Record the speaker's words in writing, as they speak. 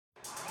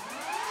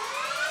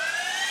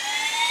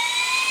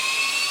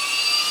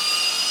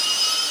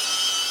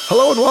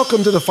Hello and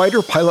welcome to the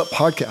Fighter Pilot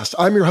Podcast.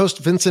 I'm your host,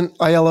 Vincent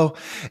Aiello,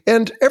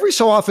 and every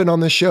so often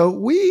on this show,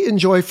 we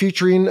enjoy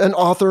featuring an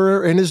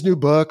author and his new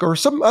book or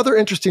some other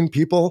interesting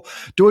people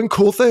doing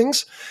cool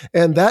things,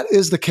 and that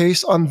is the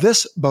case on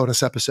this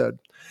bonus episode.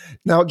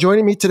 Now,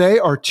 joining me today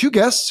are two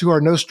guests who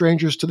are no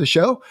strangers to the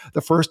show. The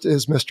first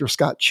is Mr.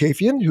 Scott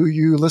Chafian, who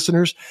you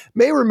listeners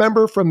may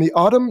remember from the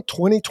autumn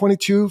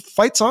 2022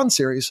 Fights On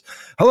series.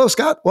 Hello,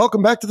 Scott.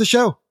 Welcome back to the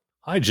show.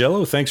 Hi,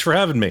 Jello. Thanks for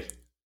having me.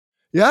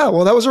 Yeah,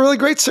 well, that was a really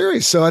great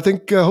series. So I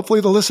think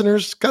hopefully the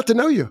listeners got to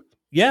know you.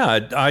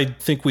 Yeah, I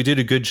think we did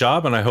a good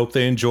job and I hope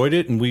they enjoyed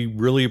it. And we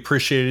really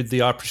appreciated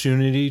the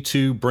opportunity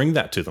to bring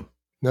that to them.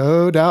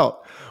 No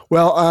doubt.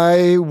 Well,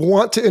 I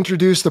want to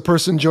introduce the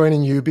person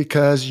joining you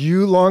because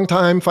you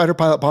longtime Fighter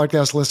Pilot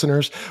Podcast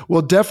listeners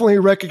will definitely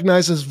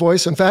recognize his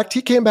voice. In fact,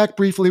 he came back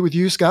briefly with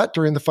you, Scott,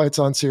 during the Fights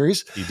On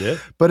series. He did.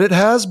 But it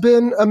has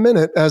been a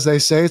minute, as they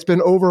say. It's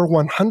been over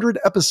 100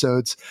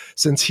 episodes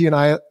since he and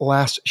I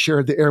last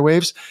shared the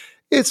airwaves.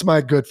 It's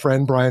my good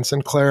friend, Brian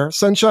Sinclair.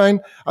 Sunshine,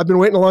 I've been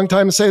waiting a long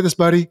time to say this,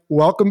 buddy.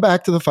 Welcome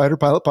back to the Fighter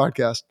Pilot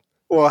Podcast.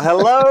 Well,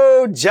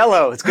 hello,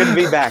 Jello. It's good to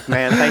be back,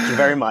 man. Thank you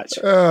very much.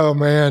 Oh,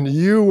 man.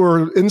 You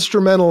were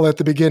instrumental at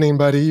the beginning,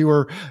 buddy. You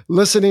were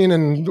listening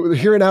and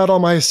hearing out all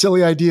my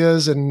silly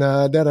ideas, and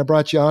then I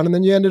brought you on, and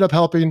then you ended up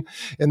helping,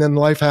 and then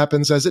life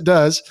happens as it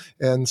does.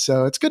 And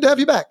so it's good to have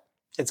you back.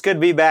 It's good to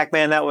be back,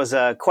 man. That was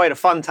quite a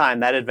fun time,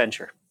 that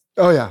adventure.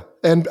 Oh, yeah.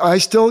 And I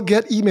still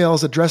get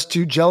emails addressed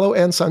to Jello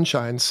and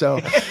Sunshine. So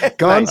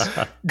gone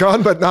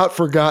but not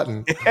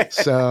forgotten.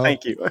 So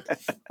Thank you.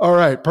 All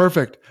right.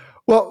 Perfect.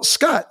 Well,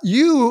 Scott,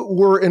 you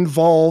were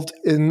involved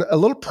in a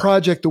little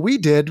project that we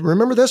did.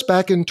 Remember this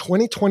back in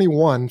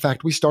 2021. In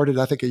fact, we started,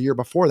 I think, a year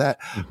before that,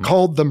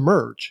 called The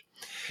Merge.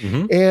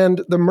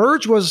 And The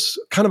Merge was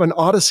kind of an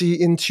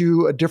odyssey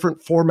into a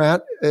different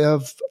format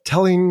of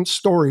telling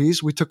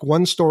stories. We took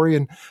one story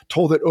and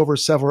told it over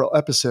several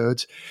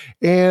episodes.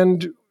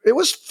 And it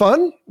was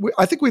fun.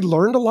 I think we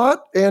learned a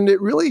lot, and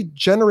it really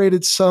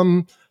generated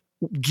some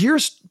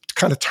gears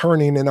kind of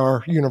turning in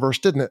our universe,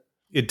 didn't it?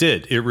 It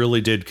did. It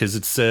really did, because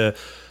it's a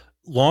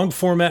long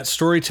format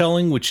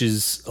storytelling, which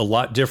is a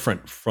lot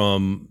different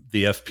from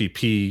the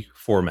FPP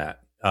format.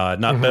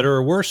 Not better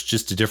or worse,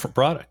 just a different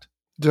product.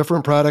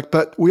 Different product,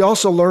 but we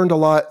also learned a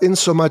lot in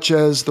so much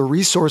as the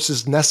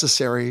resources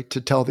necessary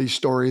to tell these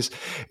stories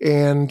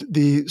and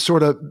the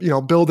sort of,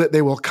 build it,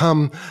 they will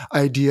come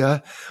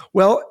idea.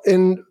 Well,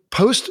 in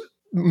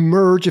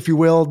post-merge, if you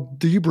will,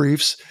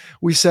 debriefs,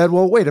 we said,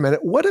 well, wait a minute,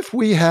 what if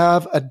we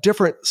have a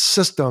different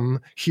system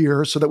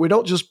here so that we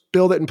don't just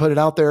build it and put it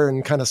out there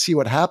and kind of see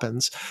what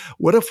happens?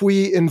 What if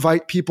we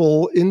invite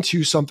people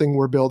into something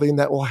we're building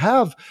that will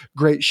have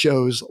great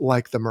shows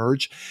like The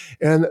Merge?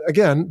 And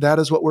again, that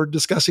is what we're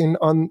discussing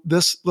on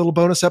this little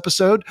bonus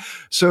episode.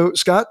 So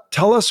Scott,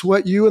 tell us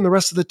what you and the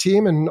rest of the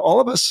team and all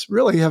of us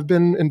really have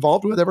been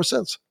involved with ever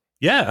since.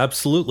 Yeah,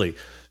 absolutely.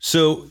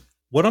 So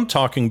what I'm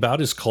talking about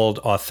is called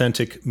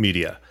Authentic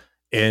Media.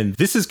 And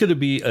this is going to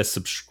be a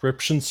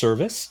subscription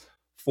service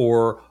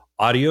for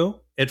audio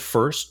at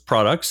first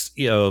products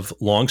of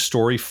long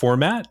story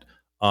format,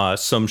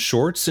 some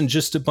shorts, and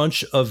just a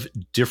bunch of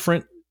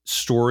different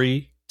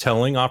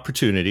storytelling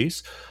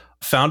opportunities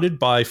founded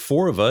by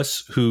four of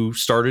us who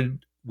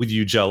started with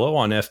you, Jello,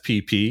 on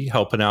FPP,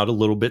 helping out a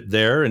little bit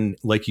there. And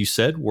like you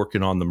said,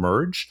 working on The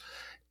Merge.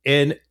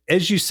 And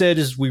as you said,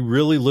 as we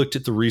really looked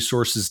at the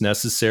resources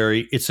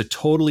necessary, it's a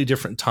totally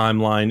different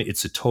timeline.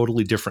 It's a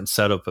totally different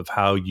setup of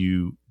how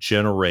you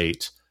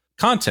generate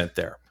content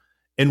there.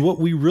 And what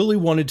we really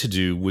wanted to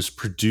do was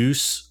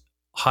produce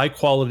high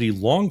quality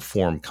long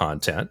form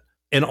content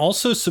and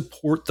also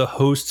support the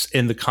hosts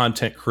and the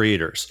content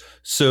creators.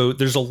 So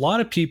there's a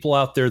lot of people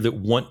out there that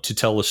want to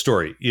tell a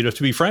story. To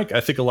be frank, I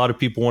think a lot of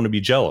people want to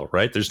be Jello,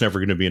 right? There's never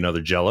going to be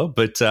another Jello,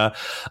 but a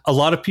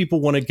lot of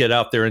people want to get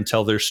out there and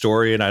tell their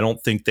story. And I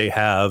don't think they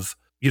have,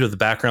 the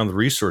background, the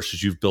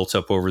resources you've built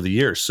up over the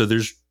years. So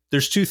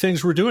there's two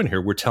things we're doing here.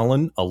 We're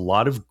telling a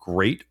lot of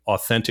great,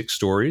 authentic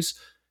stories,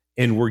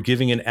 and we're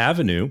giving an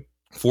avenue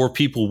for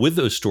people with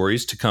those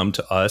stories to come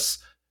to us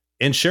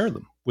and share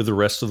them with the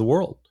rest of the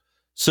world.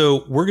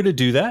 So we're going to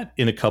do that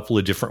in a couple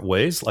of different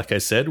ways. Like I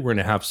said, we're going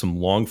to have some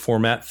long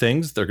format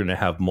things. They're going to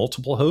have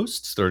multiple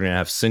hosts. They're going to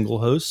have single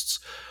hosts.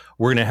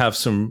 We're going to have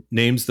some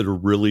names that are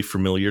really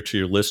familiar to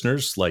your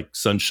listeners, like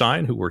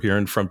Sunshine, who we're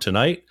hearing from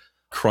tonight,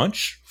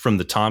 Crunch from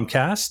the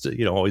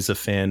Tomcast, always a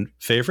fan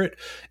favorite.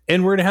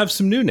 And we're going to have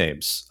some new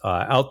names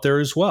out there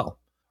as well.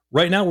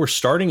 Right now, we're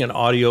starting an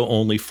audio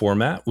only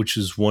format, which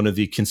is one of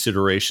the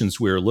considerations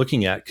we're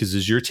looking at, because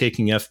as you're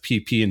taking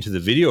FPP into the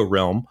video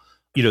realm,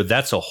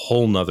 that's a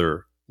whole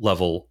nother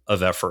level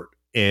of effort.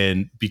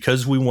 And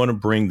because we want to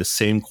bring the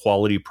same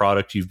quality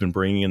product you've been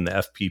bringing in the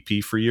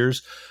FPP for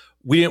years,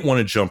 we didn't want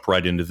to jump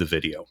right into the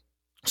video.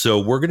 So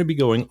we're going to be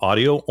going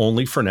audio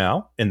only for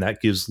now. And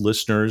that gives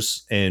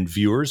listeners and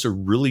viewers a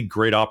really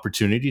great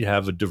opportunity to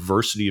have a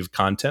diversity of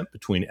content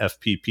between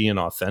FPP and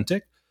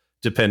Authentic,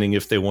 depending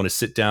if they want to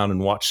sit down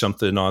and watch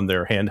something on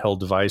their handheld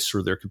device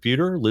or their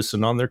computer, or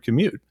listen on their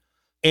commute.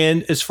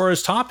 And as far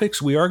as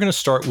topics, we are going to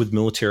start with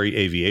military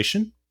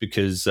aviation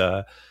because,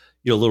 a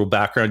little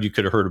background you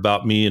could have heard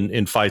about me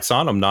in Fights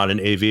On. I'm not an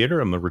aviator.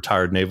 I'm a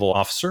retired naval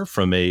officer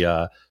from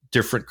a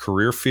different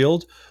career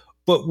field.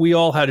 But we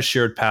all had a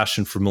shared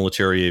passion for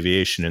military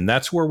aviation, and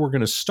that's where we're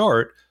going to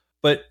start.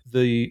 But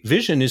the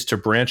vision is to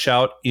branch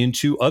out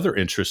into other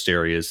interest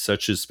areas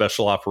such as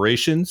special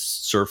operations,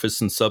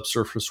 surface and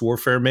subsurface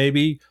warfare,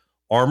 maybe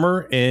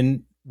armor.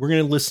 And we're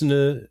going to listen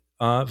to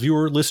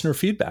listener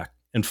feedback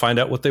and find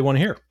out what they want to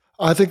hear.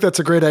 I think that's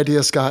a great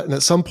idea, Scott. And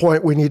at some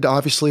point, we need to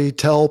obviously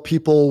tell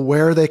people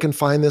where they can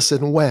find this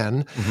and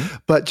when. Mm-hmm.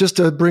 But just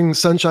to bring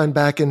Sunshine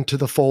back into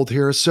the fold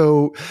here.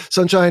 So,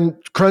 Sunshine,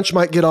 Crunch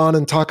might get on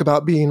and talk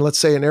about being, let's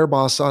say, an air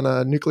boss on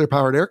a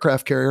nuclear-powered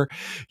aircraft carrier.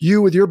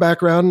 You, with your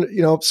background,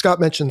 Scott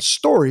mentioned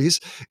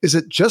stories. Is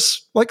it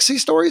just like sea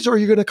stories, or are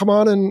you going to come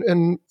on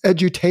and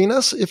edutain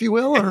us, if you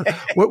will? Or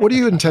what do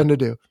you intend to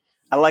do?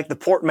 I like the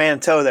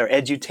portmanteau there,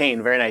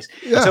 edutain. Very nice.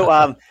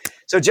 Yeah.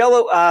 So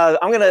Jello,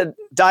 I'm going to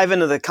dive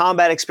into the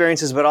combat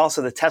experiences, but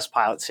also the test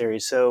pilot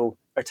series. Or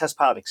test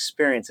pilot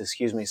experience,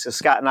 excuse me. So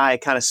Scott and I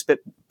kind of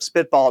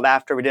spitballed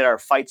after we did our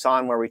Fights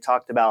On, where we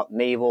talked about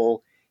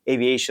naval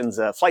aviation's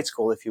flight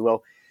school, if you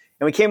will.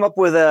 And we came up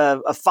with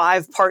a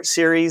 5-part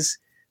series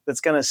that's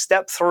going to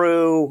step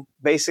through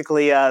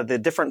basically the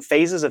different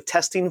phases of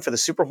testing for the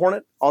Super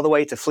Hornet, all the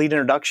way to fleet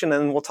introduction.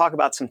 And we'll talk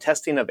about some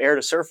testing of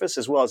air-to-surface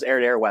as well as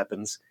air-to-air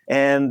weapons.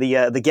 And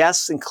the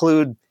guests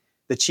include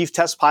the chief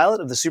test pilot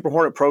of the Super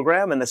Hornet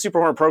program. And the Super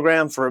Hornet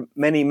program, for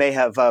many may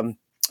have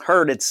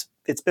heard, it's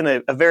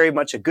been a very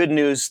much a good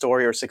news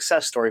story or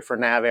success story for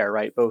NavAir,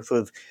 right? Both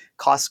with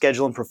cost,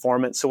 schedule, and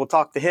performance. So we'll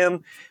talk to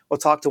him. We'll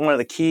talk to one of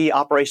the key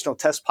operational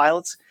test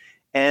pilots.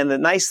 And the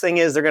nice thing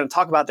is they're going to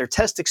talk about their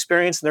test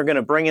experience, and they're going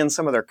to bring in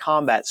some of their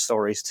combat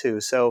stories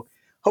too. So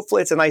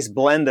hopefully it's a nice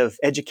blend of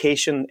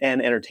education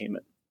and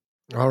entertainment.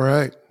 All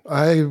right.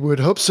 I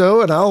would hope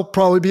so. And I'll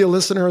probably be a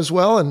listener as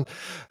well and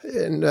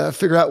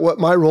figure out what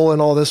my role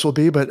in all this will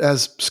be. But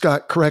as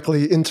Scott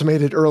correctly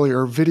intimated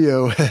earlier,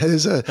 video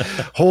is a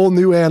whole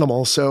new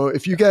animal. So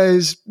if you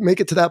guys make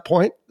it to that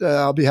point,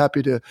 I'll be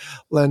happy to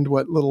lend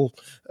what little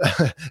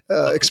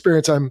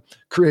experience I'm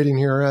creating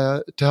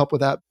here to help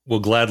with that. We'll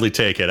gladly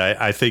take it.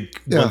 I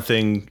think one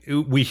thing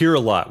we hear a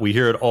lot, we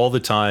hear it all the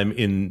time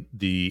in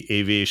the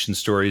aviation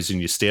stories,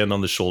 and you stand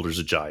on the shoulders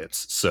of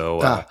giants.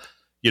 So,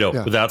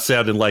 without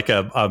sounding like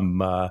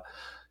I'm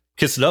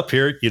kissing up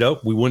here,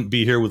 we wouldn't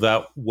be here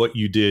without what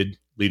you did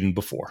leading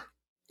before.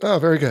 Oh,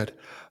 very good.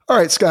 All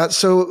right, Scott.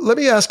 So let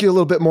me ask you a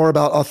little bit more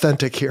about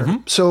Authentic here.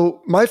 Mm-hmm.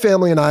 So my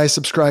family and I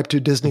subscribe to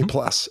Disney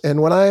Plus.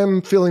 And when I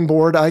am feeling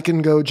bored, I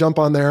can go jump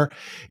on there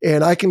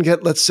and I can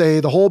get, let's say,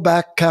 the whole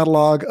back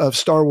catalog of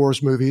Star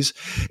Wars movies.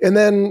 And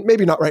then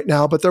maybe not right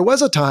now, but there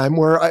was a time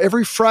where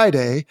every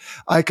Friday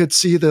I could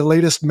see the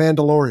latest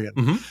Mandalorian.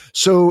 Mm-hmm.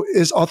 So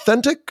is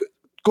Authentic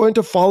going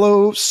to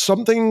follow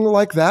something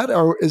like that?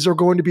 Or is there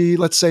going to be,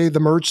 let's say, the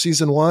Merge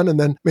Season 1, and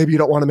then maybe you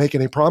don't want to make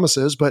any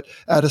promises, but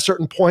at a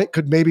certain point,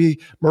 could maybe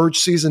Merge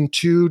Season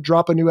 2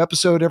 drop a new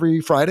episode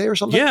every Friday or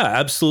something? Yeah,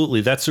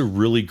 absolutely. That's a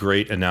really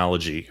great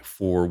analogy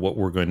for what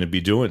we're going to be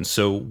doing.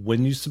 So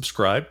when you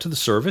subscribe to the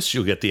service,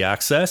 you'll get the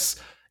access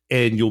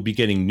and you'll be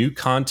getting new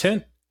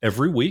content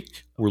every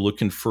week. We're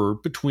looking for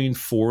between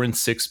 4 and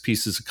 6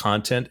 pieces of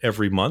content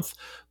every month,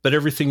 but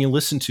everything you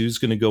listen to is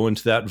going to go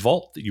into that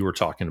vault that you were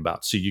talking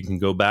about. So you can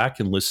go back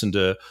and listen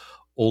to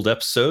old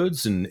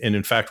episodes. And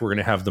in fact, we're going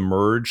to have the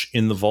Merge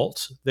in the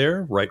vault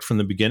there right from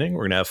the beginning.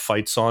 We're going to have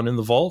Fights On in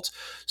the vault.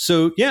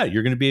 So yeah,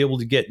 you're going to be able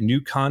to get new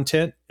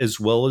content as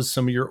well as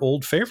some of your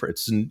old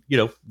favorites. And,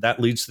 that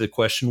leads to the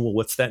question, well,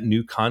 what's that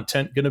new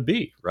content going to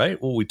be,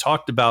 right? Well, we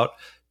talked about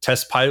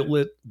Test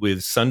Pilot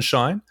with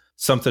Sunshine.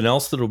 Something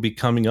else that will be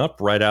coming up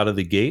right out of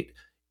the gate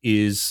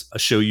is a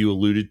show you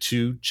alluded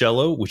to,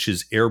 Jello, which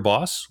is Air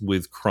Boss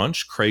with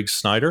Crunch, Craig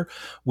Snyder,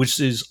 which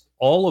is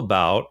all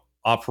about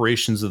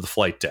operations of the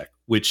flight deck,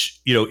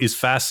 which, is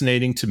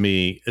fascinating to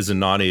me as a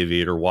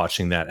non-aviator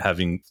watching that,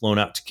 having flown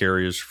out to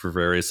carriers for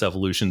various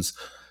evolutions,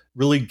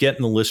 really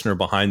getting the listener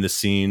behind the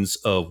scenes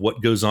of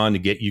what goes on to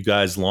get you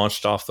guys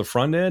launched off the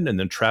front end and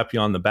then trap you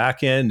on the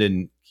back end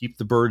and keep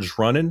the birds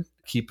running,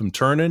 keep them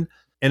turning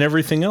and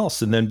everything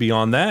else. And then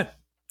beyond that,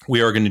 we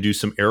are going to do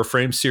some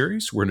airframe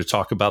series. We're going to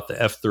talk about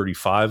the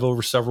F-35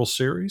 over several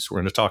series. We're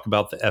going to talk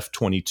about the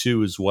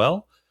F-22 as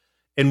well.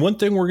 And one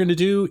thing we're going to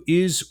do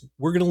is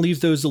we're going to leave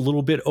those a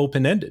little bit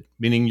open-ended,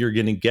 meaning you're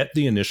going to get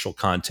the initial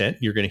content.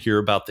 You're going to hear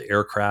about the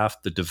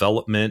aircraft, the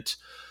development,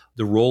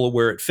 the role of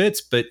where it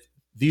fits, but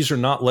these are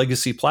not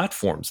legacy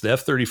platforms. The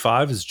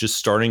F-35 is just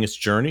starting its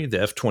journey.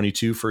 The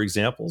F-22, for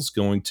example, is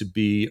going to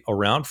be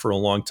around for a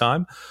long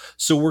time.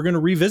 So we're going to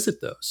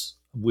revisit those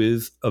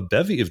with a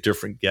bevy of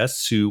different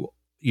guests who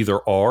either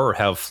are or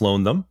have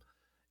flown them,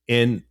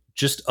 and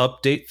just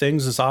update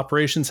things as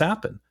operations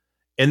happen.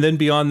 And then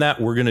beyond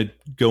that, we're going to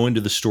go into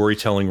the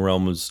storytelling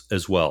realm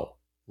as well.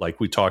 Like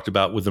we talked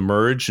about with the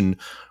Merge, and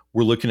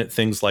We're looking at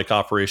things like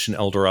Operation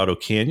El Dorado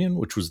Canyon,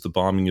 which was the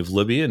bombing of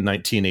Libya in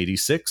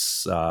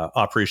 1986,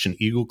 Operation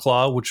Eagle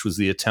Claw, which was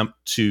the attempt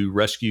to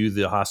rescue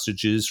the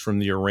hostages from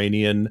the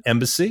Iranian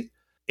embassy,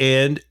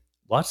 and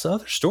lots of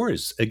other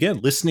stories. Again,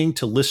 listening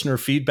to listener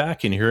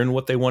feedback and hearing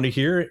what they want to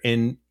hear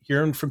and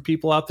hearing from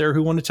people out there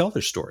who want to tell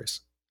their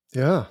stories.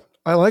 Yeah.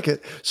 I like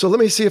it. So let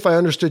me see if I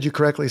understood you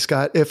correctly,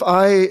 Scott. If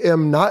I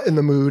am not in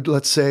the mood,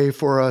 let's say,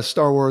 for a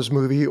Star Wars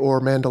movie or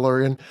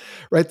Mandalorian,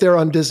 right there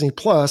on Disney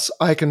Plus,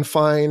 I can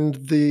find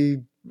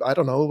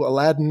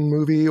Aladdin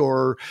movie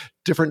or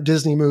different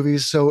Disney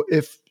movies. So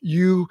if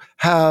you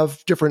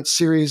have different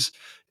series,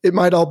 it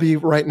might all be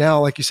right now,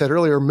 like you said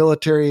earlier,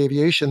 military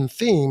aviation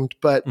themed,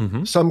 but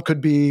some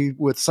could be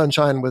with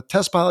Sunshine with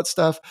test pilot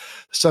stuff.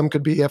 Some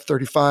could be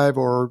F-35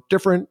 or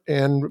different.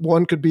 And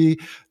one could be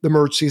The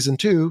Merge Season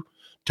 2,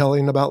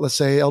 telling about, let's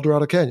say, El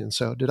Dorado Canyon.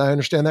 So did I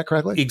understand that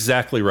correctly?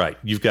 Exactly right.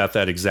 You've got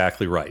that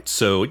exactly right.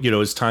 So,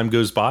 as time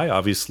goes by,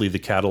 obviously the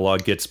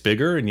catalog gets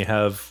bigger and you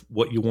have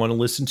what you want to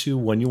listen to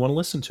when you want to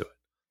listen to it.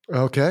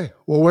 Okay.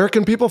 Well, where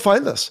can people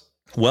find this?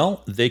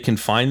 Well, they can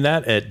find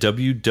that at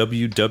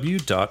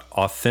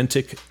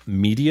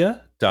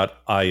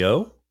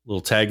www.authenticmedia.io.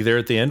 Little tag there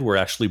at the end. We're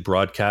actually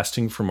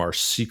broadcasting from our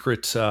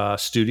secret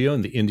studio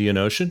in the Indian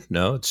Ocean.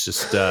 No, it's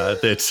just,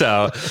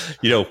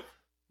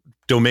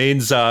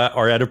 domains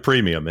are at a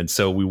premium. And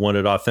so we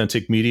wanted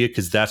Authentic Media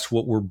because that's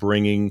what we're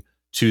bringing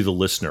to the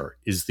listener,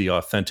 is the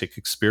authentic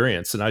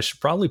experience. And I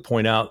should probably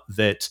point out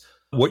that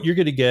what you're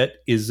going to get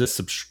is a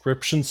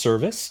subscription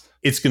service.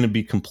 It's going to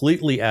be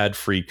completely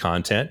ad-free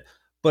content,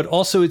 but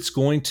also it's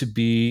going to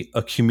be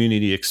a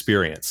community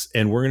experience.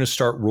 And we're going to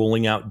start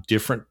rolling out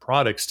different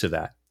products to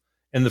that.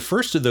 And the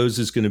first of those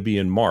is going to be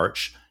in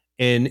March,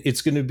 and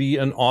it's going to be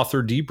an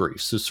author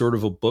debrief. So sort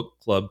of a book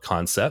club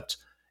concept.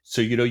 So,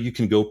 you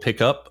can go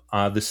pick up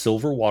The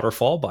Silver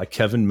Waterfall by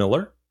Kevin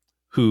Miller,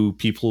 who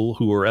people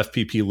who are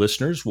FPP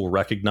listeners will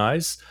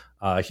recognize.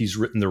 He's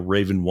written the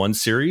Raven 1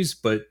 series,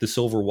 but The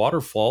Silver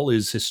Waterfall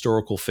is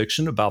historical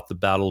fiction about the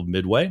Battle of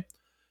Midway.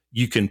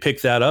 You can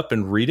pick that up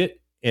and read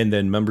it, and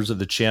then members of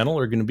the channel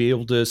are going to be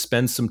able to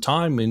spend some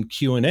time in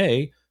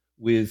Q&A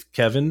with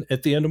Kevin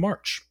at the end of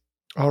March.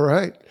 All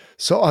right.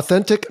 So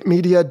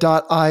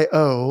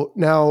authenticmedia.io.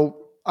 Now,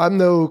 I'm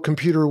no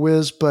computer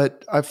whiz,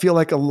 but I feel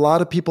like a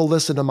lot of people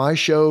listen to my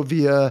show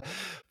via,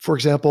 for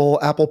example,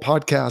 Apple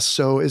Podcasts.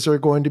 So is there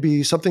going to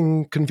be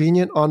something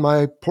convenient on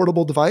my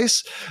portable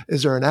device?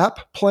 Is there an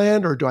app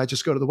planned, or do I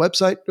just go to the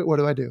website? What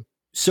do I do?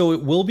 So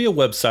it will be a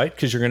website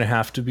because you're going to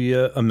have to be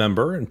a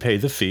member and pay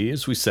the fee,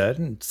 as we said,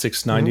 and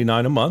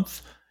 $6.99 a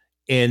month.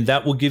 And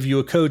that will give you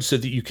a code so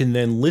that you can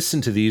then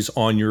listen to these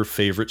on your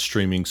favorite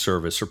streaming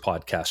service or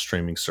podcast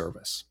streaming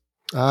service.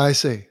 I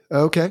see.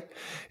 Okay.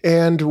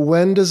 And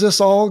when does this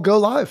all go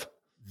live?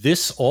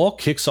 This all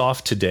kicks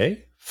off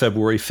today,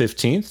 February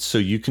 15th. So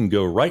you can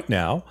go right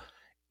now.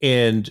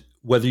 And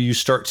whether you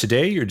start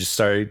today or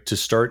decide to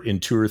start in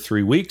 2 or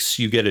 3 weeks,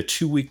 you get a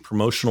 2-week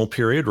promotional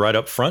period right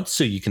up front.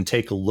 So you can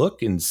take a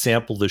look and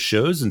sample the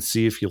shows and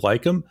see if you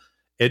like them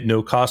at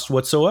no cost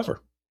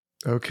whatsoever.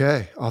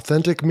 Okay.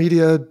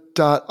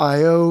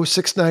 Authenticmedia.io,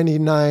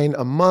 $6.99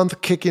 a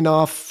month, kicking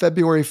off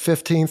February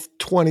 15th,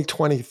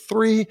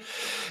 2023.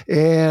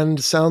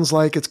 And sounds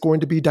like it's going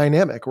to be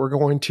dynamic. We're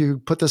going to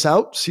put this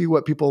out, see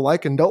what people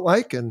like and don't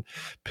like, and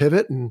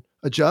pivot and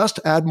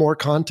adjust, add more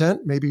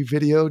content, maybe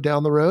video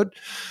down the road.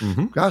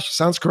 Gosh,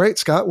 sounds great.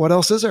 Scott, what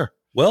else is there?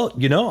 Well,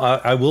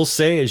 I will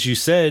say, as you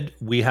said,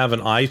 we have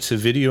an eye to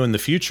video in the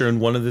future. And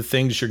one of the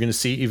things you're going to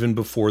see even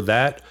before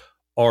that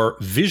are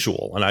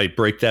visual. And I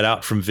break that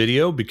out from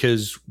video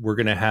because we're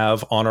going to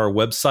have on our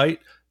website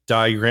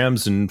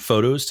diagrams and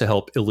photos to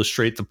help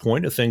illustrate the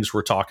point of things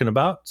we're talking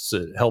about.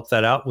 So help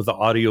that out with the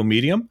audio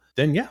medium.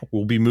 Then,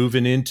 we'll be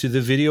moving into the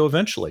video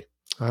eventually.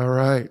 All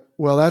right.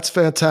 Well, that's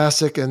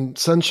fantastic. And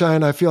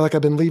Sunshine, I feel like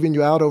I've been leaving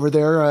you out over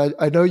there.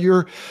 I know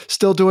you're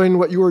still doing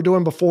what you were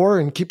doing before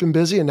and keeping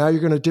busy, and now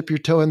you're going to dip your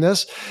toe in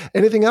this.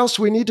 Anything else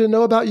we need to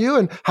know about you?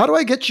 And how do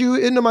I get you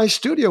into my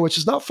studio, which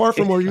is not far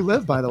from where you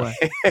live, by the way?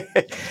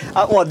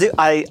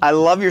 I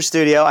love your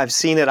studio. I've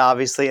seen it,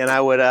 obviously, and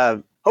I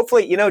would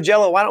hopefully,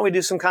 Jello, why don't we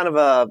do some kind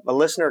of a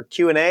listener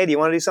Q&A? Do you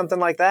want to do something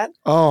like that?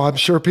 Oh, I'm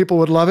sure people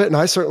would love it, and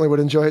I certainly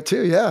would enjoy it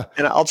too, yeah.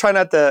 And I'll try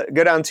not to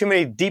go down too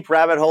many deep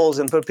rabbit holes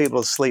and put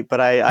people to sleep,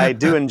 but I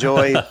do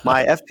enjoy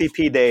my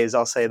FPP days,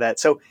 I'll say that.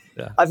 So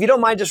if you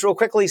don't mind, just real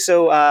quickly,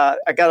 so I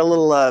got a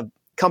little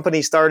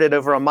company started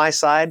over on my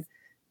side,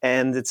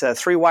 and it's a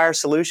 3-wire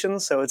solution.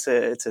 So it's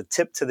a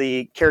tip to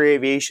the carrier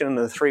aviation and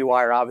the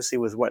 3-wire, obviously,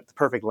 with the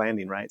perfect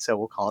landing, right? So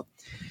we'll call it.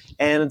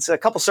 And it's a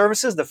couple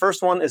services. The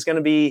first one is going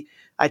to be,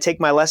 I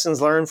take my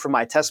lessons learned from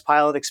my test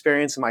pilot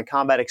experience and my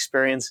combat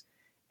experience,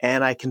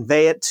 and I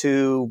convey it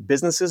to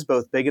businesses,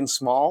 both big and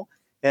small,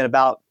 and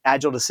about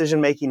agile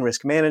decision-making,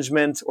 risk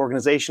management,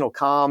 organizational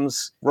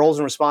comms, roles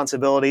and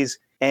responsibilities,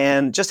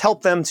 and just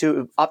help them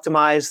to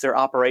optimize their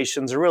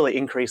operations and really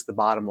increase the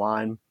bottom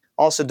line.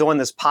 Also doing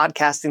this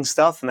podcasting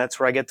stuff, and that's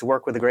where I get to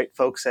work with the great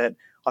folks at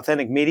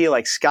Authentic Media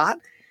like Scott,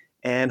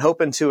 and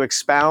hoping to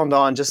expound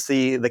on just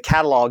the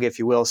catalog, if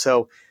you will.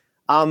 So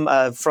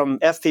I'm from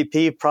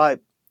FPP.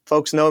 Probably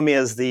folks know me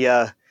as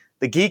the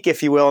geek,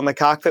 if you will, in the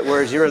cockpit,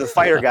 whereas you're the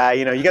fighter guy.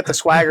 You know, you got the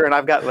swagger, and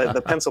I've got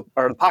the pencil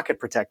or the pocket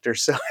protector.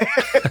 So,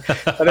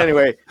 but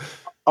anyway,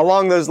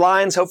 along those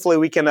lines, hopefully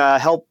we can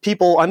help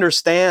people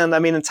understand. I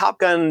mean, in Top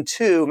Gun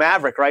 2,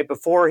 Maverick, right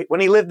before when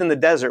he lived in the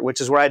desert,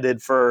 which is where I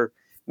did for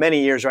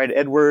many years, right, at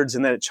Edwards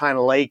and then at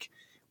China Lake,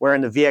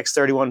 wearing the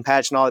VX-31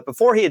 patch and all that.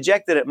 Before he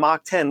ejected at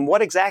Mach 10,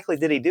 what exactly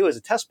did he do as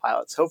a test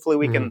pilot? So hopefully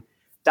we can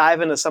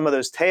dive into some of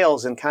those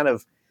tales and kind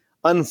of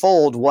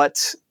unfold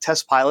what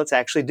test pilots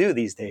actually do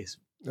these days.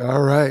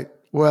 All right.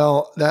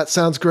 Well, that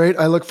sounds great.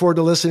 I look forward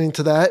to listening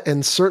to that.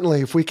 And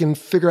certainly if we can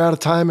figure out a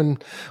time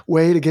and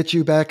way to get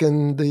you back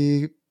in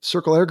the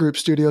Circle Air Group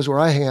studios where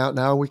I hang out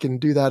now, we can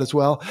do that as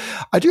well.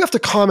 I do have to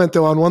comment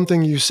though on one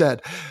thing you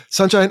said.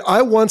 Sunshine,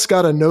 I once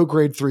got a no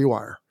grade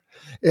 3-wire.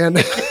 And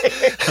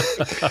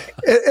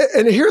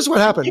and here's what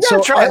happened. You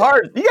gotta try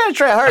hard. You gotta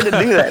try hard to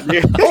do that,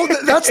 dude. Oh,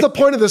 that's the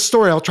point of this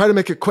story. I'll try to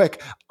make it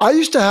quick. I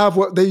used to have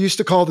what they used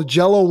to call the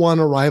Jello 1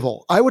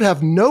 arrival. I would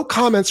have no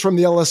comments from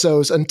the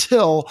LSOs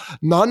until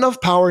not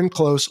enough power and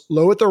close,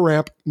 low at the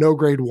ramp, no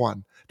grade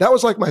 1. That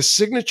was like my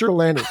signature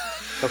landing.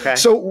 Okay.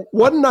 So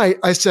one night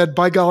I said,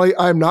 by golly,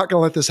 I'm not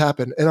going to let this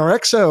happen. And our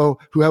XO,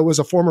 who was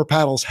a former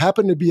paddles,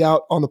 happened to be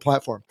out on the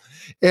platform.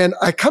 And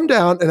I come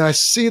down and I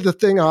see the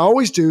thing I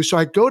always do. So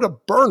I go to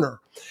burner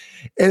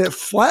and it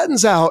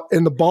flattens out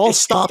and the ball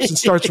stops and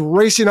starts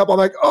racing up. I'm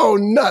like, oh,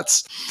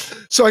 nuts.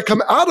 So I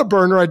come out of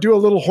burner. I do a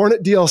little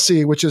Hornet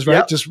DLC, which is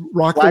right, just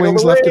rock the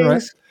wings left and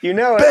right. You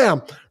know it.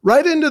 Bam,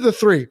 right into the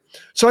 3.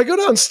 So I go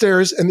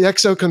downstairs and the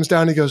XO comes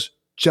down and he goes,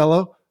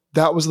 Jello,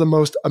 that was the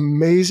most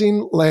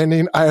amazing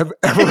landing I have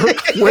ever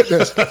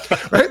witnessed,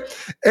 right?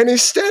 And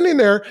he's standing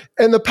there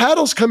and the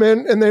paddles come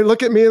in and they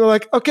look at me and they're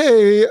like,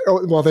 okay.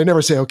 Well, they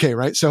never say okay,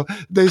 right? So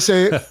they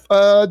say,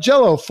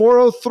 Jello,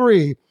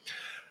 403,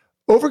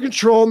 over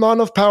control, not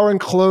enough power and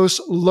close,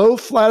 low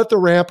flat at the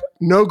ramp,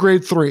 no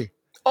grade 3.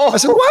 Oh. I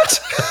said, what?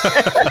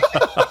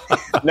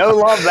 No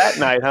love that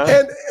night,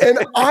 huh?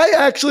 And I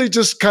actually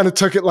just kind of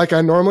took it like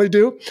I normally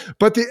do.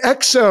 But the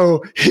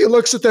XO, he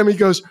looks at them, he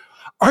goes,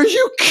 are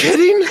you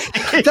kidding?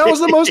 That was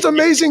the most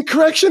amazing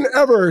correction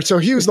ever. So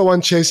he was the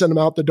one chasing him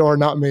out the door,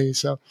 not me.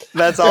 So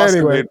that's awesome,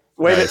 anyway. Dude.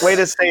 Way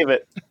to save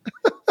it.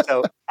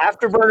 So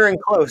afterburner and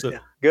close,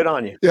 good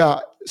on you.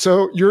 Yeah.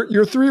 So your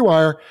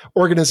 3-wire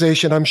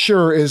organization, I'm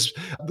sure, is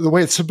the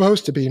way it's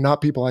supposed to be,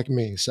 not people like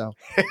me. So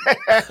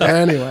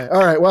anyway,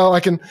 all right. Well,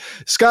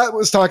 Scott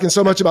was talking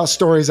so much about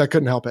stories, I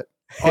couldn't help it.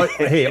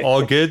 Hey,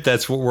 all good.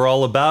 That's what we're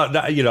all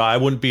about. You know, I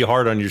wouldn't be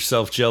hard on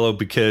yourself, Jello,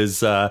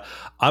 because I'm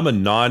a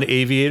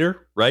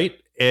non-aviator, right?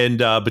 And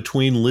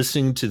between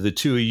listening to the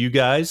two of you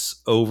guys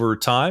over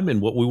time and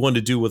what we want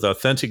to do with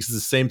Authentic is the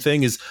same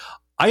thing, is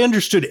I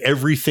understood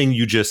everything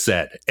you just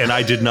said, and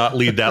I did not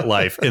lead that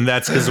life. And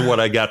that's because of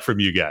what I got from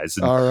you guys.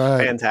 And all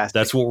right. Fantastic.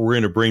 That's what we're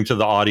going to bring to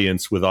the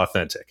audience with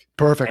Authentic.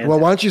 Perfect. Fantastic. Well,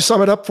 why don't you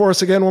sum it up for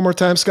us again one more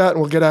time, Scott, and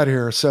we'll get out of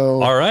here.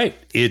 So, all right.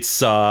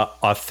 It's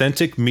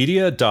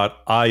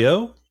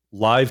authenticmedia.io,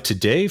 live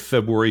today,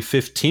 February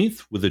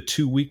 15th, with a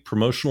 2-week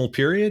promotional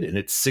period, and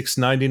it's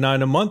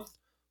 $6.99 a month.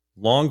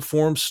 Long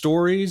form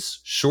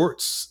stories,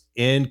 shorts,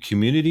 and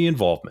community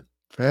involvement.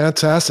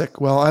 Fantastic.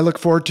 Well, I look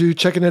forward to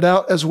checking it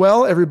out as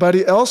well.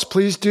 Everybody else,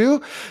 please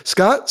do.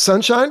 Scott,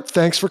 Sunshine,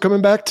 thanks for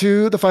coming back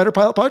to the Fighter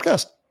Pilot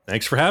Podcast.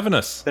 Thanks for having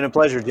us. It's been a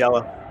pleasure,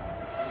 Jello.